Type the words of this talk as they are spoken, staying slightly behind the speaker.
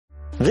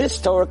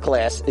This Torah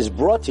class is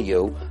brought to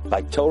you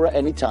by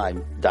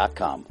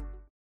TorahAnytime.com.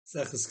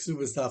 Seches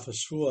Ksubas Daf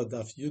Hashvua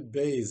Daf Yud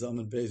Beis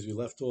Amud Beis. We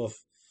left off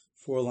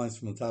 4 lines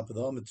from the top of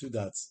the Amud, 2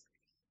 dots.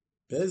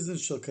 Bezdin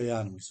Shel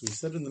Kayanim. So we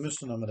said in the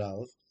Mishnah Amud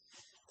Aleph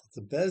that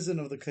the Bezdin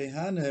of the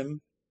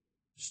Kayanim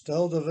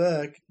stelled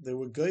avek, they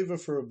were goiva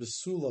for a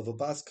besula of a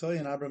bas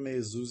Kayan Abramei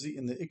Zuzi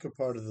in the ikar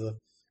part of the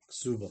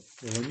Ksuba.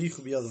 They were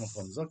nichu biyad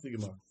machom. Zok the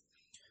Gemara.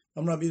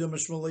 Amar Rabbi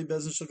Mishmolei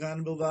Bezdin Shel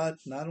Kayanim Bilvad.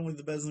 Not only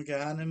the Bezdin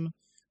Kayanim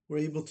were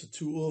able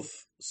to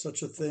off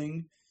such a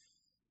thing.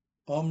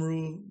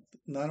 Amru,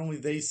 not only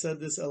they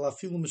said this,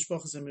 elafilu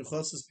mishpachas and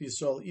miuchasas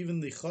b'Yisrael, even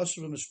the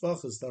chashuv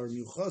mishpachas that are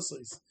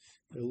miuchasas,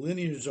 their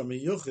lineage are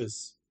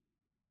miyuchas.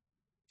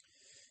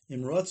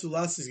 Imratzu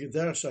lasis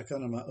gederach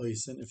shakana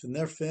ma'oisen. If in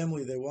their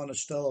family they want to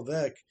shtel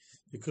avek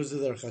because of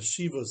their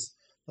chashivas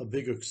a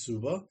bigger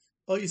ksuba,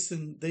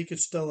 oisen they could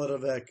shtel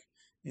avek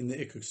in the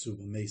ikar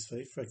ksuba.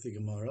 Meisvei, frek the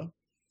Gemara.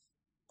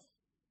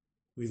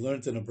 We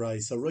learned in a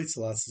brayso,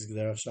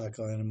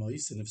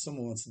 if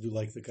someone wants to do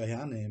like the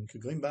Kayanim,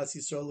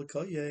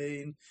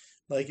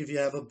 like if you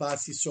have a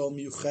Bas Yisrael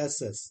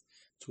Miucheses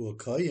to a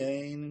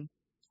Kayin,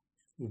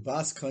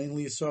 Ubas Kayin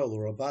Li Yisrael,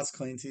 or a Bas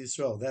Kayin to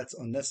Yisrael, that's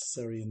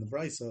unnecessary in the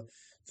brayso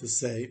to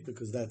say,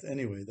 because that's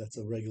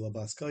a regular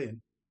Bas Kayin.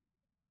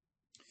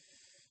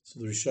 So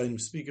the Rishonim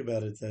speak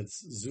about it,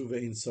 that's Zu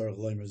Ve'in Sarach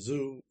Leimer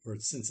Zu, or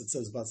since it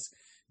says Bas,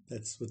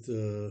 that's what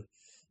the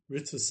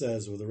Ritva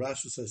says, or the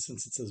Rashu says,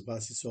 since it says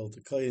Bas Yisrael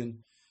to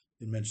Kayin,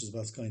 it mentions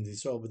Bas Kayin to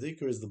Yisrael, but the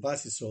Iker is the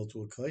Bas Yisrael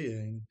to a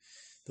Kayin.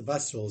 The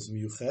Bas Yisrael is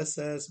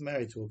Miucheses,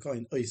 married to a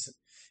Kayin, Oisen.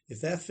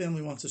 If that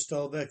family wants to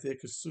shtel back,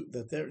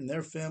 that in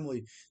their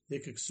family, the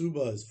Iker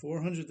Ksuba is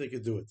 400, they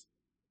could do it.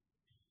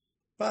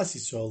 Bas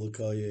Yisrael to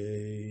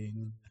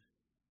Kayin.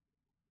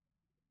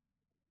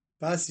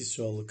 Bas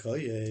Yisrael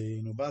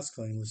l'kayin, Bas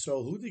Kayin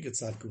l'Yisrael, who did get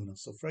tzadkuna?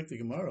 So, frek the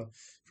Gemara,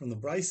 from the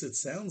Brisa, it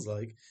sounds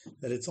like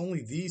that it's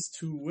only these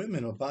two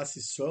women, a Bas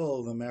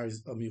Yisrael that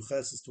marries a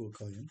Miucheses to a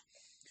Kayin,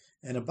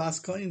 and a Bas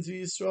Kayin to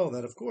Yisrael.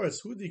 That, of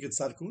course, who did get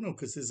tzadkuna?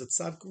 Because there's a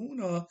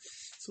tzadkuna.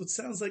 So it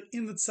sounds like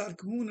in the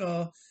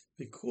tzadkuna,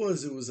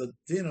 because it was a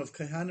din of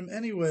Kayanim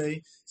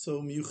anyway,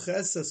 so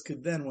Miucheses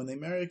could then, when they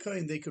marry a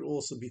Kayin, they could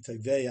also be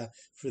Taveya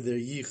for their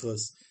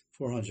Yichus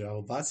 400.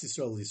 A Bas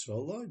Yisrael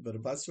l'Yisrael, but a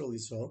Bas Yisrael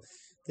l'Yisrael,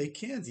 they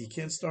can't. You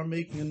can't start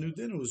making a new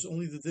din. It was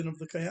only the din of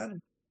the Kayanim.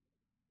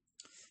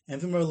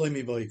 And from our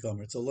loimi boy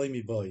comer, it's a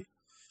loimi boy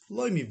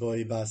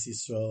Bas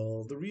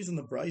Yisrael. The reason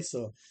the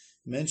Brisa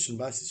mentioned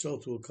Bas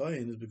Yisrael to a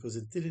Kayin is because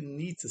it didn't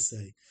need to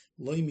say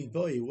loimi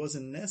boy. It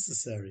wasn't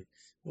necessary. It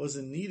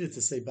wasn't needed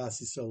to say Bas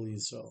Yisrael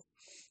Yisrael.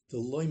 The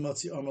loy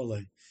matzi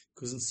amalei.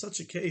 Because in such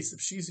a case, if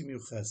she's a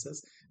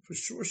miucheses, for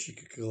sure she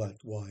could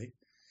collect. Why?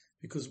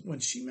 Because when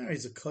she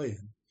marries a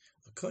Kayin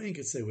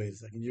could say, wait a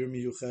second, you're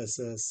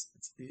miyucheses,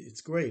 it's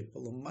great,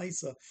 but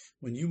l'maisa,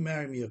 when you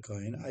marry me a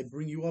Kayin, I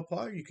bring you up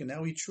higher, you can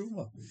now eat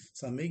truma.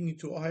 So I'm making you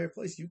to a higher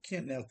place. You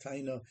can't now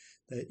taina,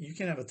 that you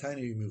can't have a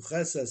taina, you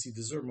miyucheses, you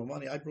deserve more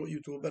money, I brought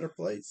you to a better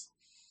place.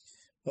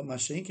 But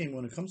Mashen came,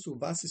 when it comes to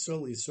Bas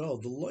Yisrael Yisrael,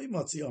 the loy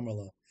matzi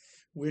amarla,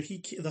 where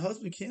the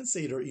husband can't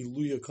say to her,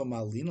 iluya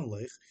kamalina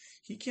lech,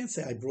 he can't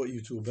say, I brought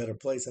you to a better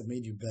place, I've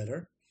made you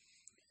better.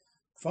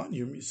 Fine,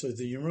 so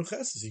the Yomru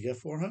Cheses, you get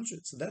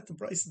 400. So that the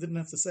Brisa didn't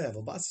have to say. Have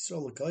a Bas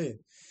Yisrael a Kayin.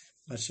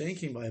 Mashen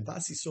came by a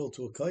Bas Yisrael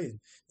to a Kayin.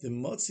 The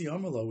Motzi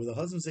Amala, where the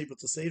husband's able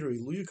to say to her,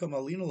 Iluyu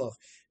Kamalinalach,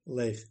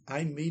 Lech,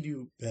 I made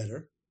you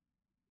better.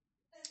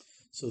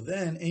 So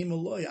then,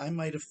 Eimaloi, I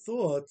might have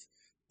thought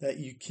that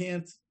you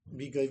can't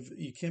be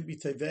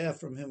Teveah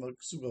from him a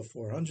Ksuba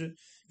 400.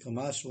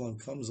 Kamashvalam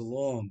comes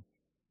along,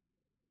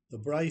 the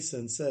Brisa,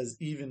 and says,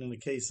 even in the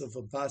case of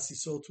a Bas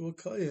Yisrael to a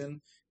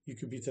Kayin, you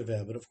could be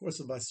Taveh. But of course,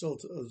 a Bas Yisrael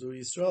to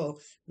Yisrael,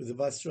 with the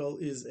Bas Yisrael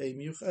is a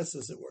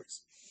Miucheses, it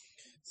works.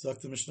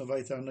 Zakta Mishnah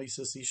Vaitar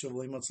Noisus Isha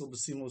V'leimatzil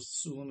B'simos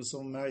Sulam, if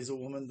someone marries a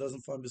woman,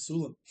 doesn't find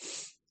B'sulam.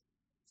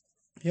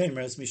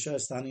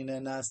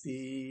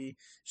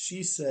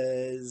 She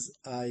says,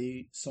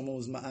 someone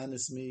was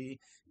ma'anis me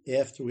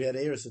after we had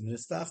Eresin,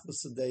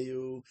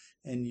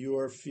 and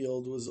your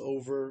field was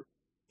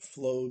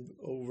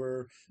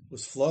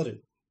was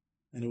flooded.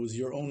 And it was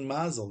your own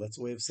mazel. That's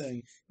a way of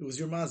saying it was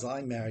your mazel.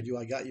 I married you.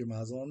 I got your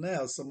mazel. And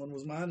now someone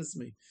was minus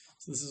me.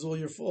 So this is all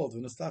your fault.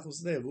 And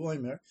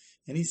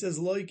he says,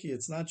 Loiki,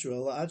 it's not true.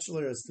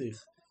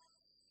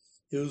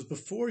 It was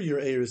before your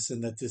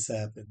Erison that this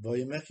happened.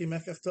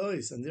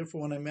 And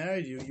therefore, when I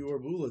married you, you were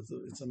bula.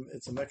 It's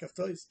a mekach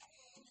tois.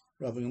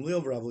 Rabbi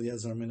Gamliel, Rabbi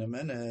Eliezer, min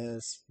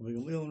amenes. Rabbi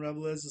Gamliel and Rabbi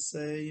Eliezer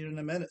say you're an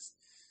amenes.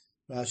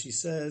 Rashi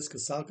says,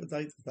 Kasalka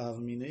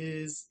Daitav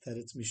is that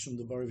it's Mishum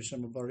the Bari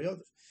V'Shem Bari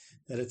Yodif.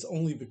 That it's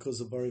only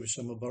because of Bari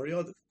V'Shem Bari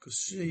Yodif.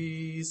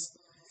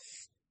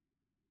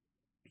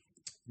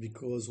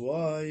 Because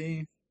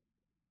why?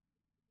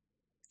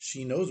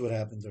 She knows what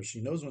happened to her. She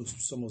knows when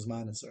someone was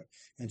minus her.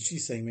 And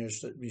she's saying,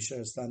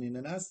 Misher Stani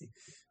Nanasi.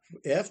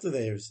 After the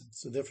Erison.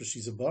 So therefore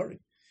she's a Bari.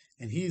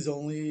 And he's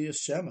only a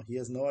Shema. He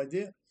has no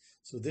idea.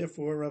 So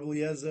therefore, Rabbi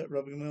Eliezer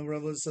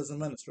says in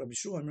minutes, Rabbi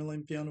Shua,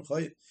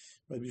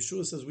 Rabbi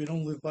Yeshua says we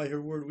don't live by her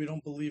word. We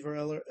don't believe her.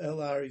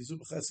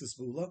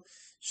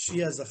 She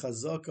has a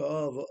chazaka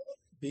of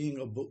being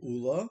a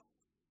ba'ula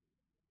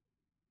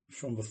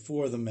from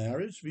before the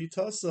marriage.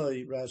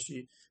 Vitasa,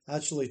 Rashi,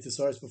 actually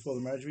Tisar's before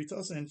the marriage.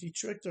 Vitasa, and he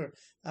tricked her.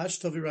 Ash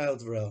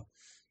tavirayel dvarel.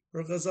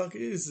 Her chazaka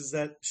is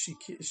that she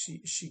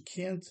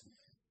can't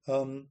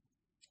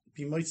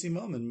be mitzi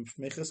mammon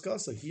meches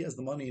kasa. He has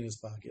the money in his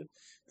pocket,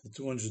 the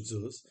 200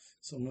 zuz.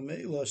 So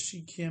mamela,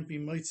 she can't be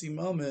mitzi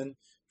mammon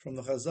from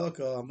the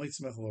chazaka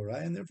mitzi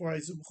mechavorah, and therefore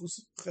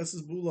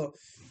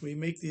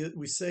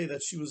we say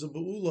that she was a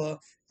ba'ula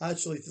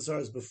actually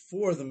Tisar's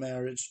before the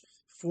marriage,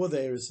 before the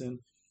erisin,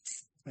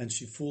 and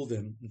she fooled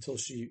him until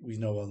we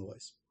know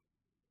otherwise.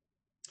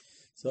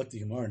 So the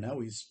Gemara, now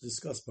we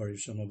discuss Bari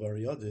V'Shama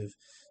Bari Yadiv.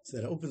 So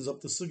that opens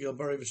up the sugya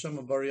Bari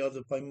V'Shama Bari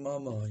Yadiv by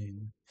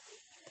Mamain.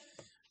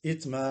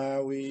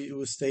 Itmar, it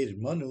was stated,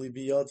 Manuli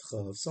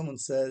biyadcha. If someone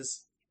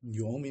says,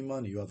 you owe me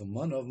money, you have a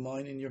money of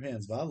mine in your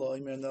hands. V'alo,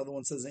 and the other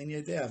one says, any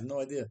idea? I have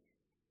no idea.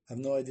 I have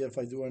no idea if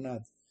I do or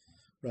not.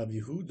 Rabbi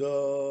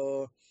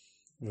Yehuda,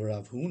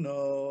 Rav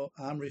Huna,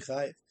 Amri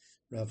Chayv.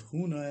 Rav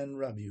Huna and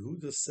Rabbi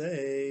Yehuda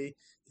say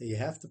that you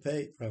have to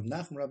pay. Rav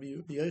Nachman, Rabbi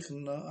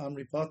Yochanan,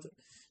 Amri Potter.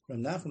 Rav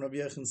Nachman, Rabbi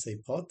Yochanan say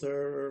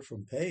Potter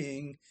from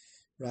paying.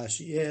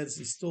 Rashi adds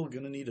he's still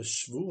going to need a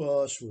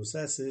shvuah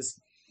eses,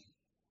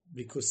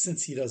 because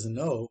since he doesn't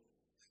know,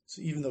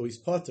 so even though he's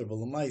Potter, but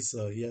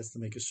Lamaisa, he has to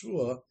make a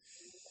shvuah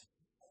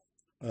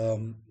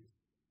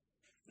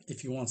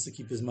if he wants to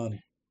keep his money.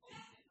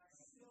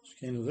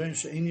 I'm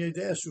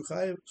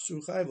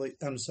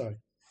sorry.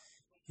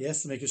 He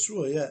has to make a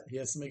shvuah, yeah. He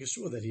has to make a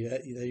shvuah that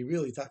he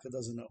really Taka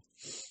doesn't know.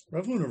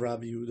 Rav Huna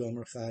Rabbi Yehuda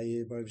Amar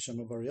Chayev Bari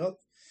V'Shema Bari Yod.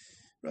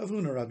 Rav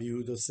Huna Rabbi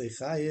Yehuda say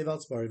Chayev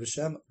Alts Bari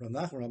V'Shema. Rav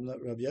Nachman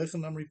Rabbi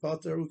Yochanan Amri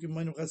Potter Ukim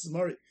Meinu Chesed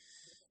Mari.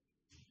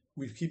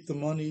 We keep the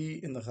money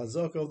in the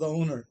chazaka of the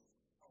owner.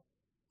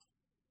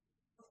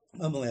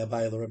 Amalei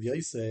Abai Rabbi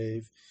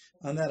Yosef.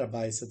 On that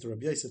Abai said to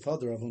Rabbi Yosef,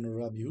 Father Rav Huna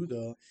Rabbi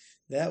Yehuda,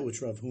 that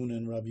which Rav Huna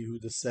and Rabbi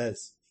Yehuda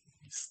says,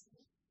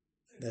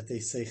 that they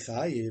say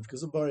Chayiv,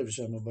 because of Bari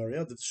V'Shema Bari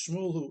Yod, it's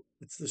Shmuel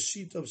it's the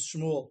sheet of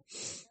Shmuel.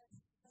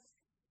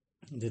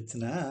 The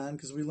Tanan,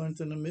 because we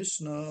learned in the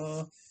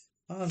Mishnah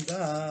on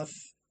Daf,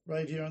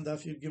 right here on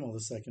Daf Yud Gimel,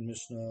 the second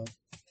Mishnah.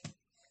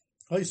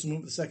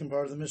 The second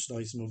part of the Mishnah,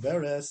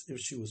 Beres, if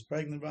she was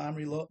pregnant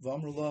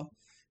v'amrula,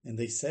 and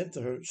they said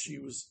to her she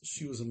was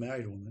a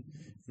married woman,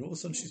 and all of a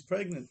sudden she's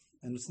pregnant,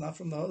 and it's not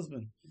from the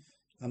husband.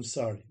 I'm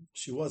sorry,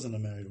 she wasn't a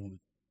married woman.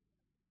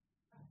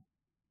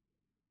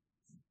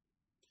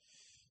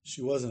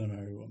 She wasn't a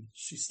married woman.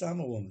 She's a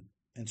woman,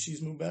 and she's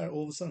mubar.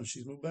 All of a sudden,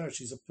 she's mubar.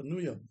 She's a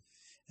panuya,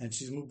 and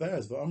she's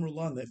mubaras. But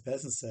Amrulan, that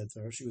peasant said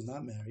to her, she was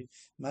not married.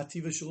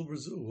 Mativa shul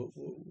brazu.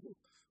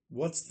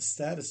 What's the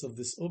status of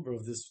this uber,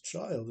 of this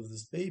child, of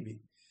this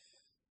baby?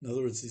 In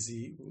other words, is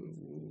he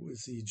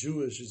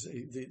Jewish? Is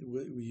he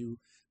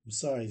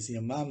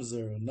a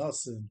mamzer, a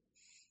nasan?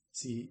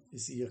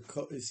 Is he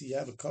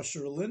have a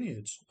kosher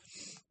lineage?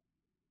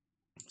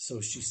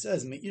 So she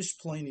says, "Me'ish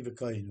plani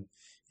v'kayinu."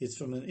 It's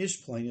from an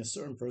ish plani, a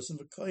certain person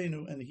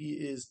v'kayinu, and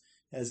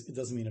it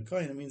doesn't mean a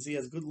kayin. It means he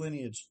has good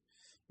lineage.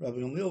 Rabbi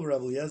Gamliel,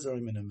 Rabbi Eliezer,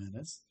 Rabbi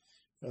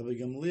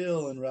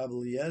Gamliel and Rabbi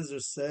Eliezer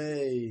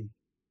say,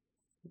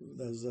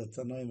 there's a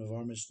Tanaim of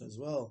our Mishnah as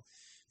well,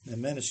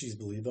 and Menashe's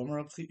believed.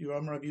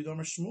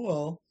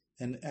 Shmuel,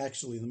 and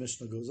actually the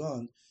Mishnah goes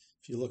on.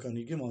 If you look on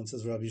Yigimel, it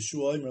says Rabbi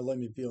Yeshua,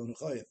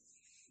 it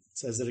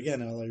says it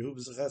again.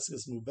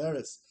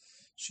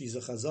 She's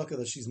a chazaka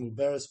that she's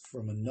muberes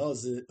from a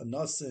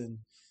nasin,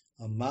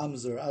 a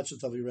mamzer,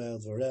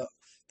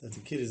 that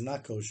the kid is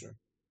not kosher.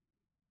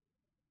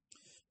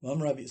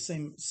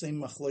 Same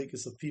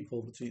machlekes of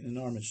people in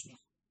our Mishnah.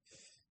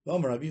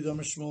 Rabbi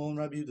Shmuel and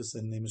Rabbi Yehuda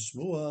said, name is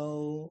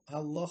Shmuel.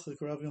 Halacha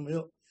Rabbi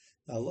Gamliel.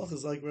 The halacha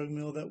is like Rabbi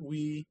Gamliel that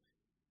we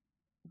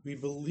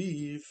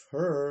believe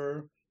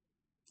her.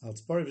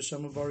 Altzbari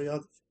v'Shema Bar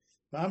Yad.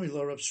 Rami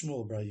lo Rabbi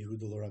Shmuel Bar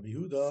Yehuda lo Rabbi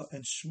Yehuda,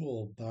 and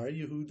Shmuel Bar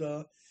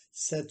Yehuda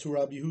said to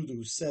Rabbi Yehuda,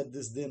 who said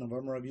this din of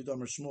Rabbi Yehuda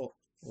Amar Shmuel.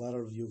 A lot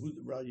of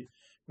Rabbi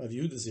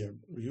Yehuda's here,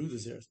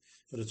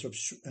 but it's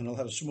and a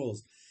lot of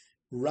Shmuel's.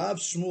 Rav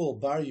Shmuel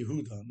Bar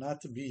Yehuda,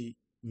 not to be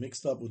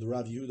mixed up with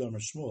Rav Yehuda Amar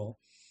Shmuel,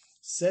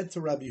 said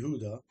to Rabbi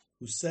Yehuda,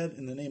 who said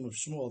in the name of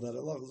Shmuel that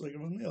Allah is like a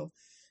meal,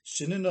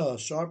 Shinina,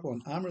 sharp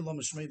one, Amr Lam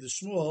Shmei the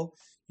Shmuel,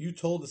 you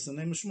told us in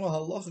the name of Shmuel,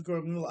 Halacha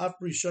Rabbi Gamliel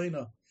Afri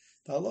Shaina.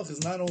 The halach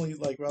is not only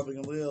like Rabbi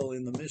Gamliel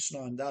in the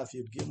Mishnah and Daf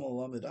Yud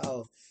Gimel Lamed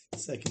Aleph,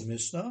 second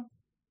Mishnah,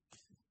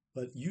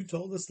 but you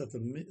told us that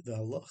the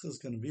halach is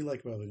going to be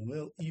like Rabbi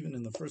Gamliel even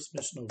in the first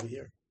Mishnah over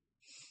here,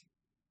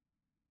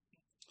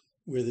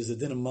 where there's a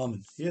din of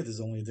mammon. Here there's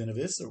only a din of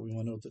Isser. We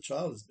want to know what the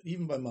child is, but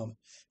even by mammon.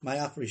 My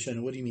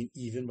operation, what do you mean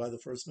even by the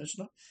first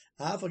Mishnah?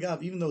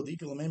 Even though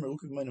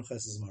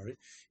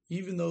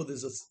even though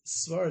there's a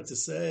svar to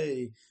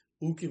say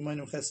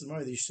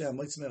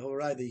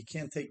that you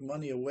can't take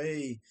money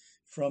away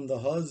from the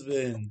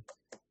husband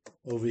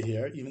over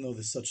here, even though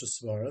there's such a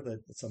svara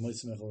that it's a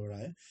moitzmech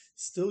l'raya,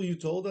 still you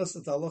told us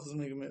that the halach is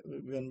going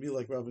to be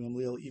like Rabbi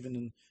Gamliel even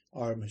in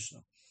our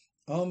Mishnah.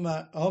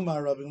 Omar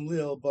Rabbi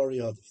Gamliel bar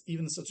Yodif.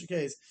 Even in such a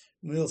case,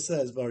 Gamliel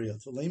says bar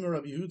Yodif. Lema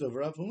Rabbi Yehuda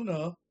Rav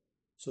Huna.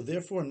 So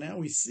therefore, now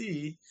we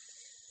see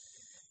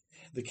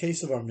the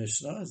case of our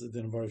Mishnah is the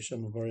din of Bar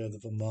Shem bar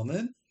Yodif a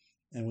Mammon,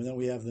 and then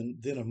we have the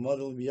din of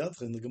Madal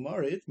Biyatcha in the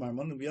Gemara. Itmar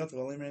Madal Biyatcha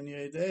Alimran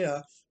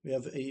Yedeya. We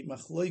have a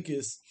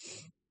Machloikis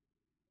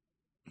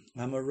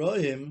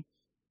Amaroyim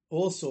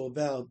also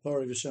about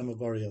Bar Shem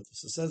bar Yodif.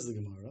 So says the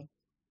Gemara.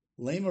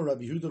 Lema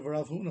Rabbi Yehuda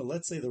Rav Huna.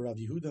 Let's say the Rabbi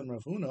Yehuda and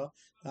Rav Huna,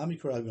 Ami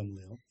Rabbi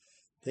Gamliel,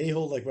 they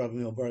hold like Rabbi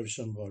Gamliel Bar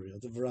Shem bar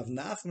Yodif. Rav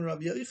Nachman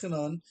Rabbi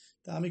Yochanan,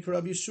 Ami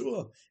Rabbi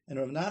Yeshua, and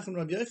Rav Nachman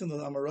Rabbi Yochanan,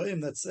 the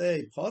Amoraim that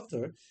say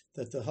Potter,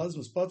 that the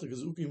husband's Potter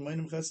because Uki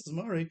Mainim Chesed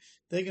Mari,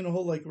 they're going to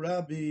hold like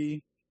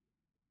Rabbi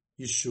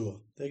Yeshua.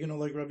 They're going to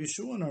hold like Rabbi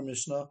Yeshua in our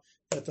Mishnah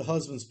that the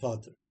husband's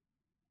Potter.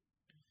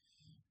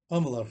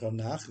 Amalach Rav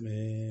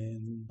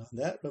Nachman. On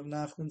that Rav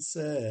Nachman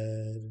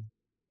said,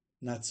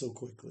 not so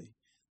quickly.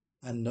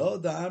 I know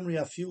the Amri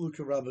Afilu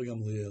ka Rabbi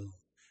Gamliel.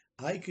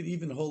 I could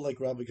even hold like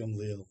Rabbi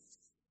Gamliel.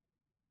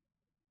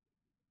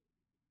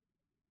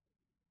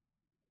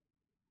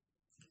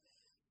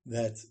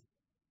 That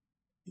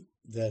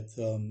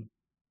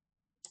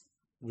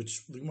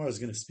which the Gemara is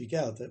going to speak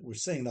out, that we're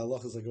saying that Allah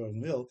is like Rabbi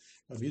Gamliel,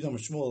 Rabbi Yudam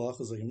Shmuel, Allah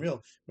is like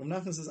Gamliel. Rav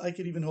Nachman says, I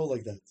could even hold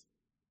like that.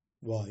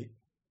 Why?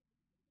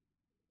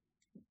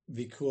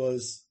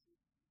 Because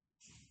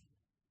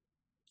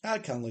I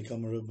can't like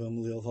Rabbi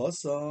Gamliel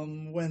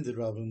Hassam. When did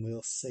Rabbi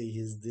Gamliel say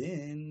his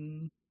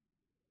din?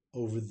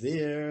 Over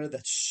there,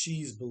 that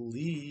she's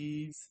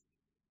believed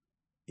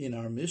in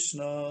our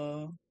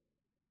Mishnah.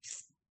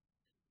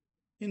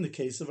 In the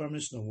case of our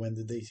Mishnah, when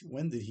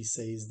did he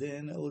say his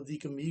din?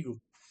 Eladika migu.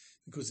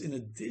 Because in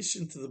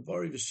addition to the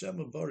Bari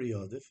V'Shema Bari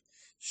Yodif,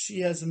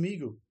 she has a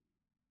migu.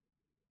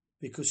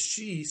 Because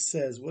she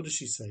says, what does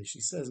she say?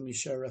 She says,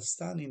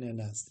 Misharastani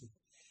nenasti.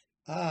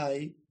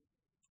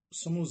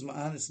 Someone was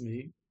ma'anis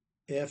me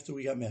after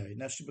we got married.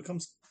 Now she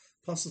becomes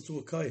puzzled to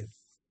a kohen.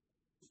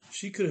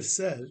 She could have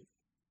said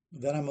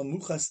that I'm a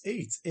muchas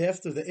eitz.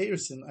 After the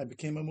Eirsin, I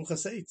became a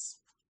muchas eitz.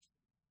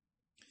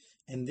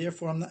 And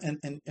therefore I'm not,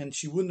 and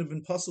she wouldn't have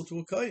been puzzled to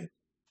a kohen.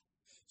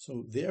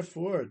 So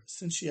therefore,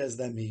 since she has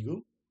that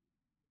migu,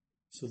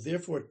 so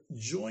therefore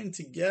joined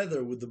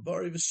together with the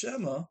Bari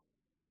V'Shema,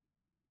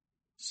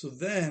 so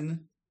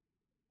then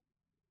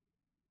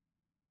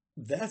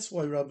that's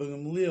why Rabbi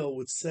Gamliel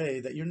would say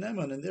that you're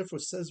Neman, and therefore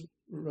says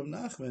Rav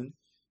Nachman.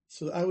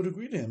 So I would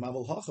agree to him.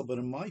 But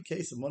in my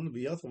case,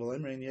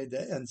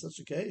 in such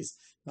a case,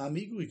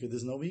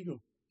 there's no migu.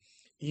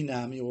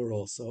 Inami, or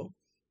also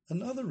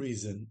another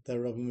reason that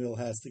Rabbi Gamliel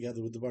has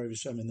together with the Bari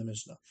V'Shem in the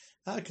Mishnah.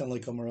 I can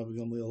like Rabbi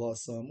Gamliel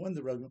awesome. When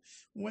did Rabbi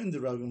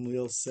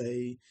Gamliel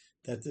say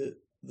that the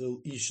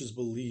Ishas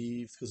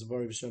believed because of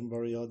Bari V'Shem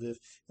Bari Yodif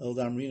El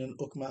Damrin and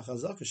Ukma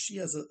Chazaka? She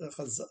has a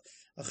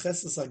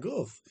Chesed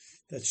Aguf,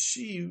 that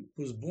she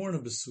was born a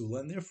Basula,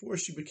 and therefore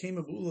she became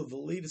a Bula at the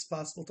latest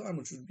possible time,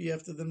 which would be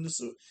after the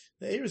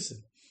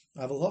Eirsin.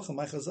 Avalacha,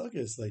 my Chazaka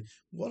is like,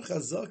 what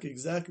Chazaka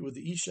exactly would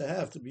the Isha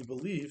have to be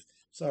believed?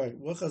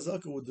 What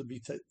Chazaka would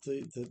be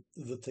the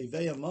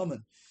Teveya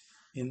Mammon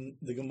in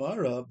the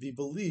Gemara be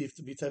believed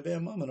to be Teveya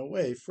Mammon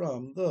away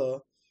from the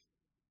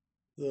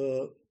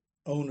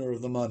owner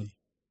of the money,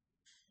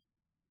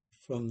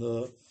 from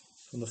the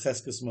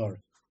Cheskes Mari?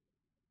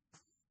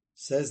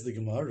 Says the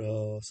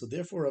Gemara. So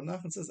therefore, Rav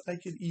Nachman says I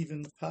could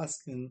even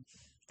paskin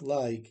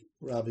like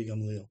Rabbi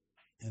Gamliel,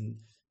 and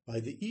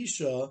by the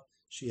Isha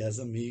she has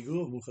a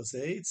migu of muchas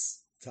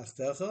eitz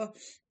tachtecha,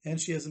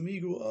 and she has a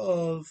migu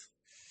of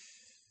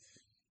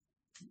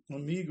a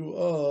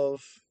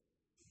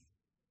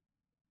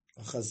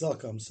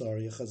chazaka. A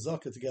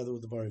chazaka together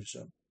with the Bari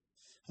V'Shem.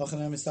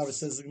 Hachanam Mistaver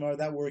says the Gemara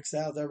that works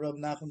out that Rav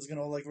Nachman's going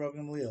to like Rabbi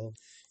Gamliel.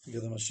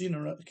 Kedamashnin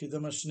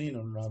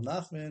Rav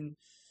Nachman.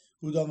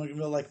 Who don't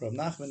like Rav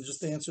Nachman?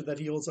 Just the answer that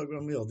he holds like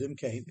Rav Gamliel. Dim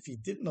Kain. If he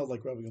didn't hold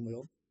like Rabbi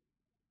Gamliel,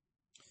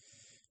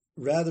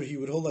 rather he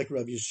would hold like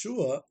Rabbi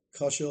Yeshua.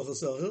 Kashel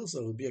Chasel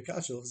Hilza would be a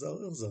Kashel Chasel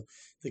Hilza.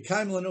 The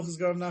Kaim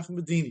Lanochas Rav Nachman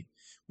Bedini.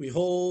 We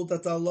hold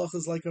that the Allah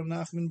is like Rav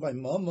Nachman by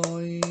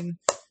Mamoin,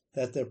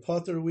 that they're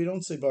Potter. We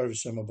don't say Bar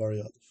V'Shem or Bar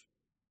Yodif.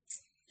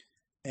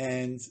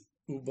 And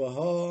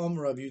Ubaham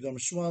Rabbi Yudam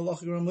Shmuel Allah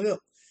Gamliel.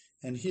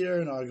 And here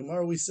in our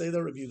Gemara we say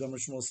that Rabbi Yudam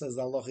Shmuel says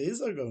that Allah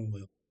is our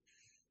Gamliel.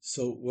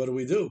 So what do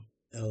we do?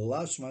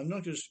 Rather, it's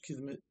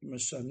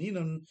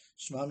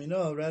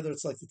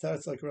like the Tarot,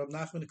 like Rav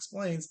Nachman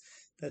explains,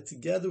 that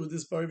together with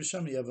this Bari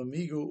V'Shem, you have a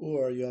migu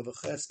or you have a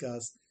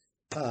cheskas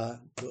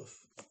ha-duf.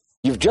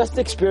 You've just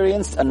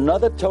experienced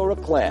another Torah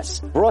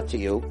class brought to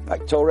you by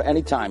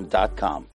TorahAnytime.com.